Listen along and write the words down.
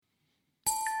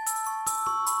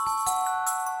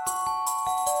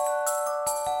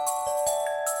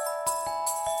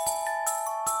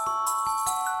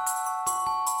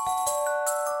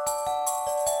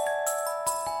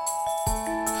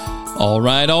All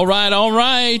right.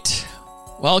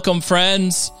 Welcome,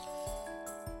 friends,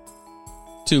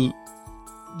 to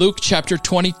Luke chapter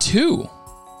 22.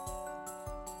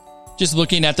 Just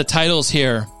looking at the titles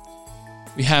here,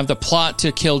 we have the plot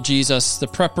to kill Jesus, the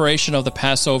preparation of the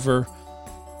Passover,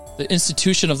 the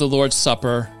institution of the Lord's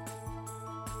Supper.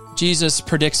 Jesus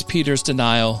predicts Peter's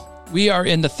denial. We are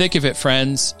in the thick of it,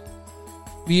 friends.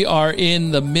 We are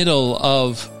in the middle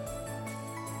of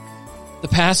the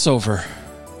Passover.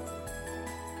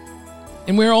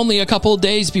 And we're only a couple of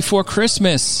days before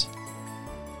Christmas.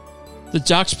 The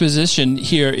juxtaposition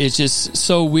here is just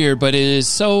so weird, but it is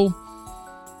so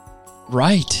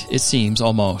right, it seems,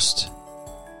 almost.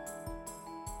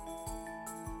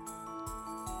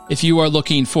 If you are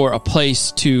looking for a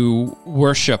place to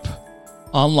worship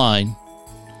online,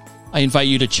 I invite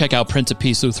you to check out Prince of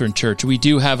Peace Lutheran Church. We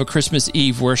do have a Christmas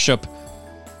Eve worship.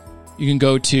 You can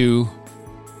go to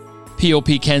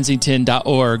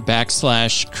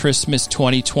popkensington.org/Christmas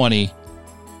 2020.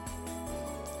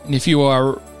 And if you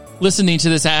are listening to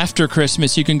this after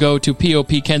Christmas, you can go to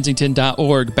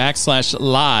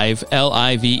popkensington.org/live,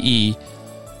 LIVE,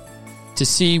 to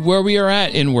see where we are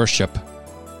at in worship.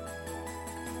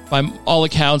 By all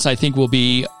accounts, I think we'll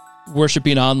be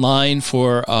worshiping online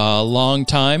for a long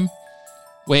time,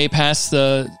 way past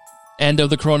the end of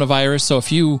the coronavirus. So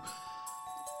if you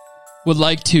would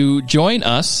like to join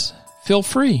us, feel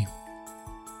free.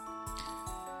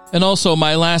 And also,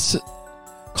 my last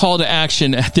call to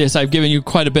action at this, I've given you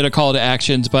quite a bit of call to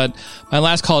actions, but my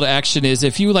last call to action is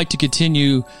if you would like to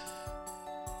continue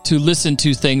to listen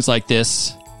to things like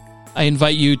this, I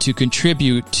invite you to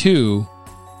contribute to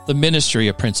the ministry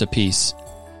of Prince of Peace.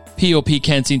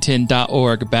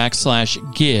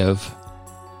 popkensington.org/give,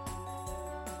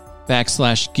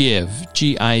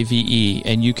 /give,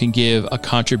 and you can give a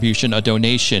contribution, a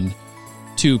donation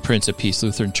to Prince of Peace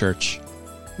Lutheran Church.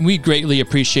 We greatly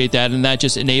appreciate that, and that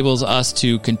just enables us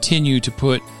to continue to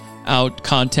put out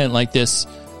content like this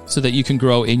so that you can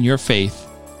grow in your faith,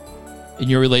 in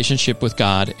your relationship with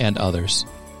God and others.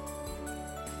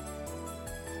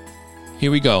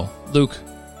 Here we go. Luke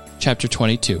chapter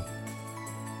 22.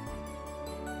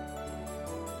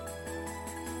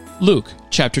 Luke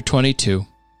chapter 22.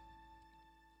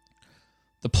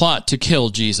 The plot to kill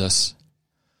Jesus.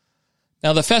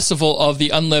 Now the festival of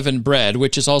the unleavened bread,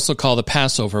 which is also called the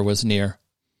Passover, was near.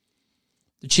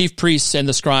 The chief priests and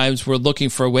the scribes were looking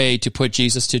for a way to put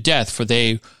Jesus to death, for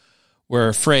they were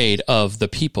afraid of the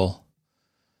people.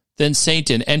 Then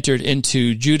Satan entered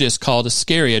into Judas called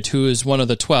Iscariot, who is one of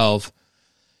the 12.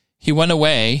 He went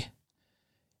away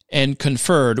and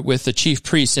conferred with the chief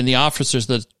priests and the officers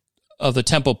of the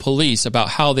temple police about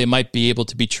how they might be able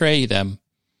to betray them.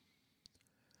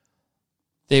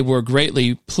 They were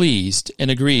greatly pleased and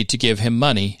agreed to give him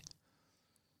money.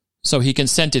 So he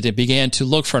consented and began to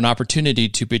look for an opportunity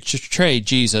to betray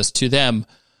Jesus to them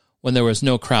when there was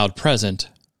no crowd present.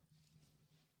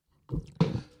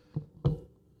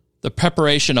 The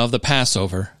preparation of the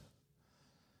Passover.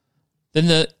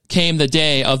 Then came the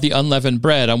day of the unleavened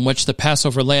bread on which the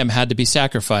Passover lamb had to be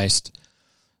sacrificed.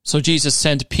 So Jesus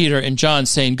sent Peter and John,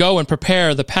 saying, "Go and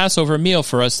prepare the Passover meal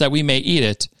for us that we may eat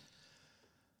it."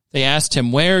 They asked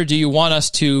him, "Where do you want us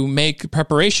to make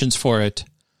preparations for it?"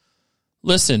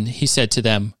 "Listen," he said to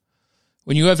them,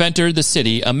 "when you have entered the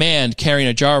city, a man carrying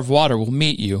a jar of water will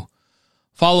meet you.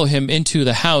 Follow him into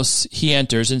the house he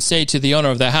enters and say to the owner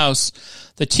of the house,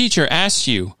 'The teacher asks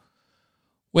you,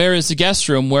 where is the guest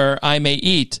room where I may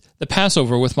eat the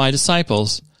Passover with my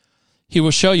disciples?' He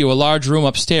will show you a large room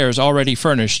upstairs already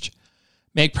furnished.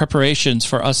 Make preparations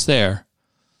for us there."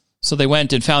 So they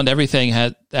went and found everything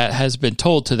that has been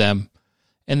told to them,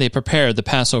 and they prepared the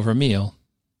Passover meal.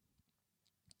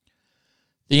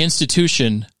 The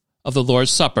institution of the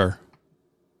Lord's Supper.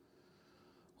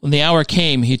 When the hour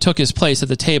came, he took his place at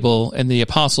the table and the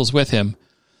apostles with him.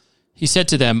 He said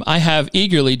to them, "I have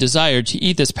eagerly desired to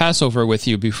eat this Passover with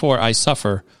you before I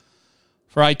suffer.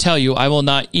 For I tell you, I will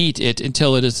not eat it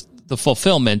until it is the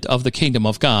fulfillment of the kingdom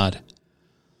of God."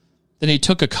 Then he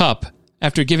took a cup.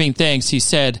 After giving thanks, he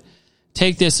said,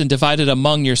 "Take this and divide it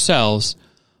among yourselves,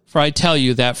 for I tell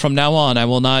you that from now on I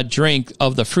will not drink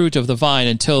of the fruit of the vine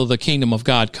until the kingdom of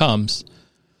God comes."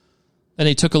 Then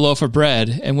he took a loaf of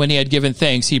bread, and when he had given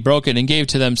thanks, he broke it and gave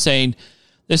to them, saying,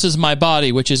 "This is my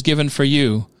body, which is given for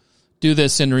you. Do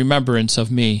this in remembrance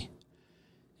of me."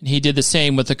 And he did the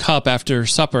same with the cup after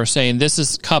supper, saying, "This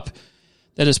is the cup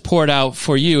that is poured out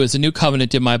for you is a new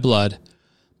covenant in my blood.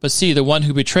 But see, the one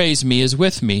who betrays me is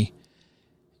with me,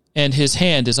 and his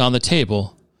hand is on the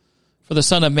table. For the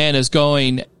Son of Man is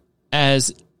going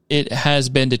as it has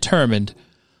been determined,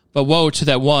 but woe to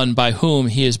that one by whom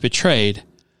he is betrayed.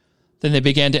 Then they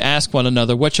began to ask one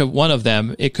another which of one of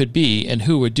them it could be and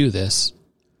who would do this.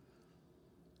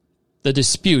 The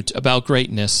dispute about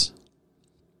greatness.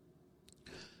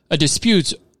 A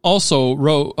dispute also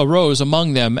arose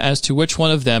among them as to which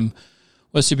one of them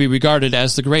was to be regarded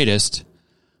as the greatest.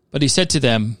 But he said to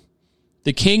them,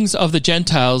 "The kings of the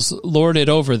Gentiles lord it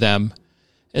over them,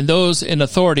 and those in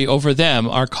authority over them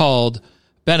are called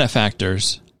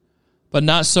benefactors. But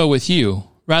not so with you.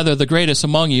 Rather, the greatest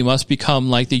among you must become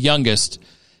like the youngest,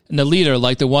 and the leader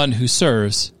like the one who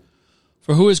serves.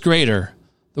 For who is greater,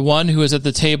 the one who is at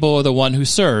the table or the one who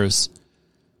serves?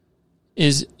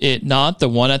 Is it not the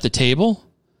one at the table?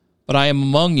 But I am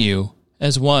among you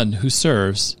as one who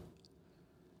serves.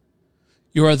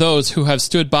 You are those who have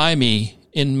stood by me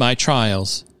in my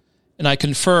trials, and I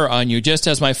confer on you, just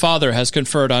as my Father has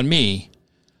conferred on me,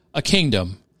 a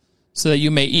kingdom, so that you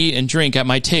may eat and drink at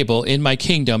my table in my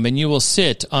kingdom, and you will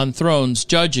sit on thrones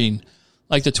judging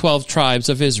like the 12 tribes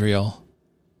of Israel."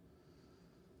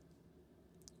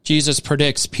 Jesus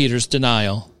predicts Peter's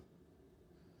denial.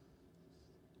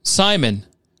 "Simon,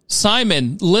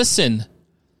 Simon, listen.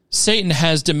 Satan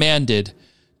has demanded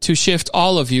to shift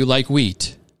all of you like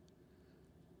wheat.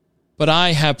 But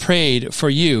I have prayed for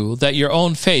you that your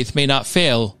own faith may not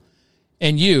fail,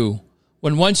 and you,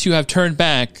 when once you have turned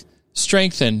back,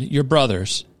 strengthen your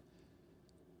brothers."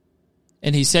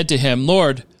 And he said to him,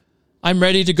 "Lord, I'm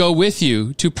ready to go with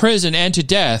you to prison and to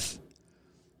death."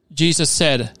 Jesus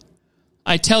said,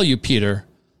 "I tell you, Peter,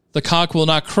 the cock will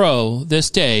not crow this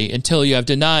day until you have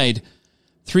denied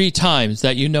 3 times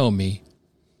that you know me."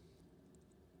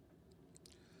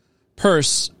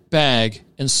 Purse, bag,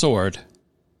 and sword.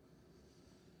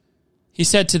 He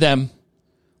said to them,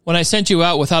 "When I sent you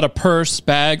out without a purse,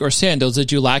 bag, or sandals,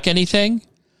 did you lack anything?"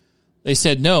 They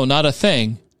said, "No, not a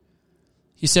thing."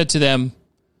 He said to them,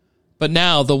 "But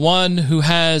now the one who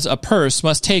has a purse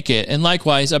must take it, and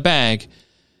likewise a bag.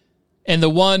 And the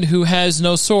one who has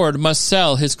no sword must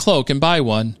sell his cloak and buy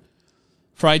one.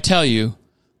 For I tell you,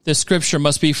 this scripture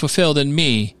must be fulfilled in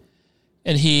me."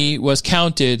 And he was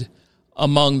counted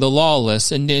among the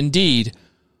lawless, and indeed,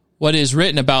 what is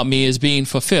written about me is being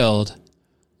fulfilled.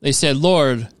 They said,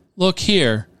 "Lord, look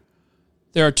here.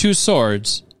 There are 2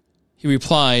 swords." He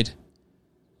replied,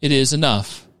 "It is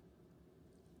enough."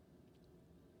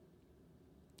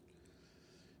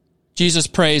 Jesus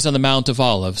prays on the Mount of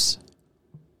Olives.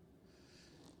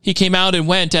 He came out and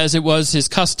went, as it was his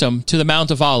custom, to the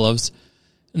Mount of Olives,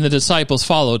 and the disciples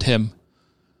followed him.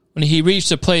 When he reached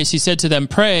the place, he said to them,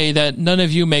 "Pray that none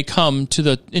of you may come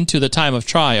into the time of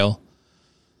trial."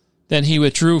 Then he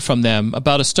withdrew from them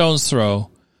about a stone's throw,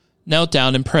 knelt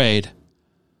down and prayed,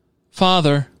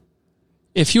 "Father,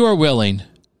 if you are willing,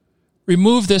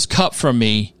 remove this cup from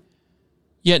me,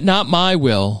 yet not my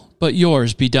will, but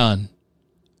yours be done."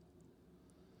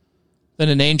 Then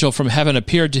an angel from heaven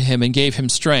appeared to him and gave him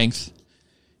strength.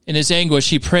 In his anguish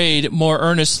he prayed more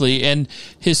earnestly, and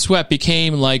his sweat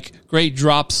became like great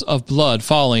drops of blood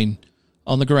falling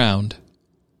on the ground.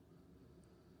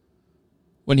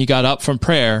 When he got up from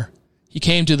prayer, he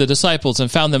came to the disciples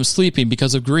and found them sleeping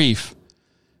because of grief.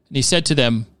 And he said to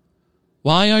them,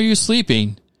 "Why are you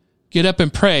sleeping? Get up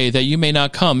and pray that you may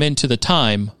not come into the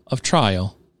time of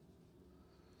trial."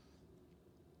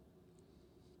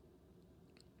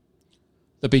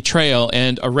 The betrayal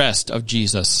and arrest of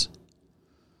Jesus.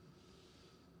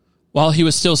 While he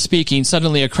was still speaking,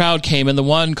 suddenly a crowd came, and the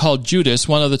one called Judas,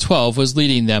 one of the 12, was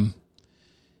leading them.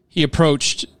 He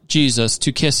approached Jesus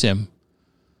to kiss him.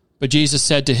 But Jesus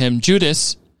said to him,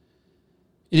 "Judas,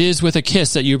 it is with a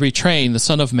kiss that you are betraying the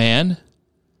Son of Man?"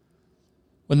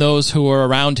 When those who were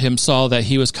around him saw that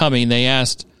he was coming, they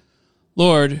asked,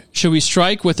 "Lord, should we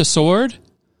strike with the sword?"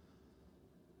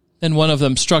 Then one of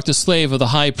them struck the slave of the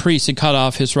high priest and cut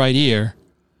off his right ear.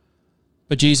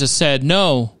 But Jesus said,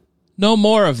 "No, no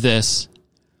more of this."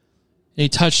 And he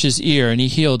touched his ear, and he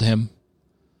healed him.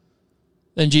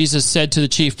 Then Jesus said to the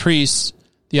chief priests,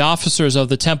 the officers of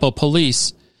the temple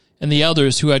police, and the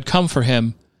elders who had come for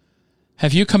him,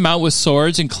 "Have you come out with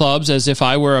swords and clubs as if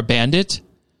I were a bandit?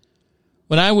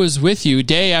 When I was with you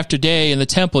day after day in the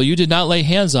temple, you did not lay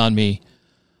hands on me.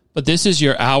 But this is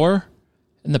your hour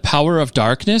and the power of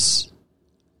darkness?"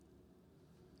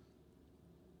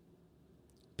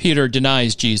 Peter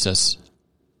denies Jesus.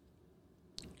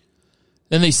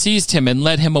 Then they seized him and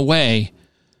led him away,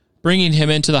 bringing him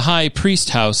into the high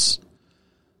priest's house.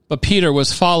 But Peter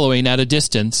was following at a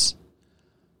distance.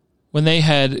 When they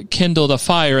had kindled a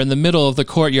fire in the middle of the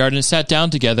courtyard and sat down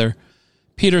together,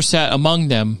 Peter sat among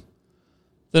them.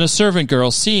 Then a servant girl,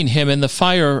 seeing him in the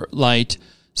firelight,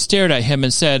 stared at him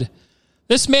and said,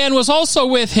 "This man was also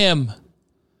with him."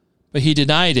 But he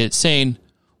denied it, saying,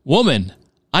 "Woman,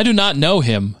 I do not know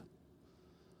him."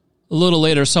 A little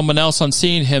later, someone else, on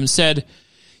seeing him, said,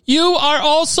 "You are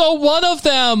also one of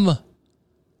them."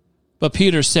 But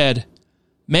Peter said,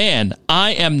 "Man,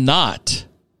 I am not."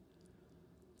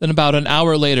 Then about an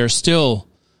hour later, still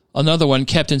another one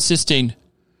kept insisting,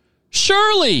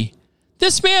 "Surely,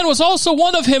 this man was also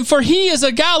one of him, for he is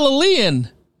a Galilean."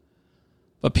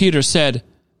 But Peter said,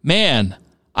 "Man,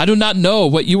 I do not know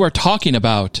what you are talking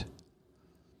about."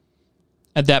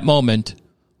 At that moment,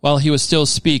 while he was still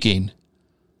speaking,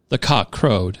 the cock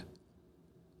crowed.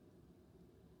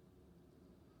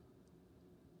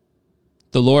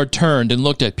 The Lord turned and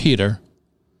looked at Peter.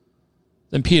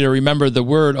 Then Peter remembered the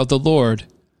word of the Lord,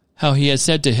 how he had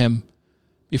said to him,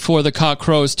 "Before the cock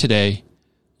crows today,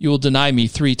 you will deny me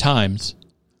 3 times."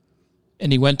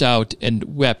 And he went out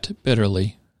and wept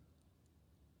bitterly.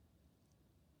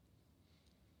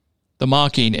 The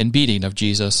mocking and beating of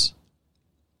Jesus.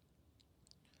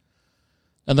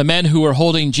 And the men who were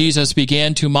holding Jesus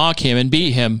began to mock him and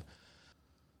beat him.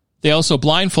 They also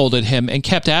blindfolded him and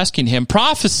kept asking him,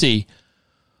 "Prophecy,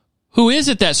 who is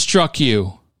it that struck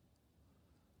you?"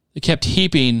 They kept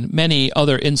heaping many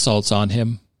other insults on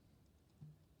him.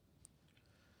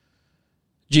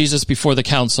 Jesus before the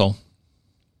council.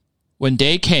 When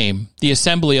day came, the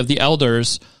assembly of the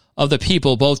elders of the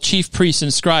people, both chief priests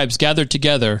and scribes, gathered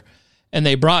together, and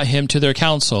they brought him to their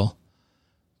council.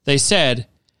 They said,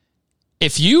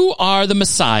 "If you are the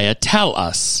Messiah, tell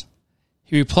us."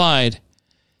 He replied,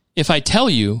 "If I tell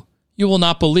you, you will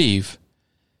not believe.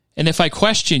 And if I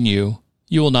question you,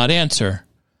 you will not answer.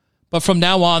 But from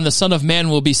now on, the Son of Man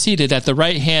will be seated at the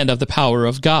right hand of the power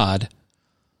of God."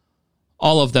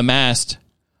 All of them asked,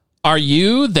 "Are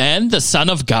you then the Son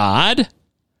of God?"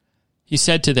 He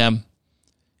said to them,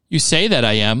 "You say that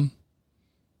I am."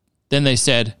 Then they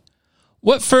said,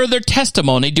 "What further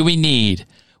testimony do we need?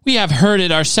 We have heard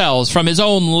it ourselves from his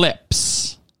own lips."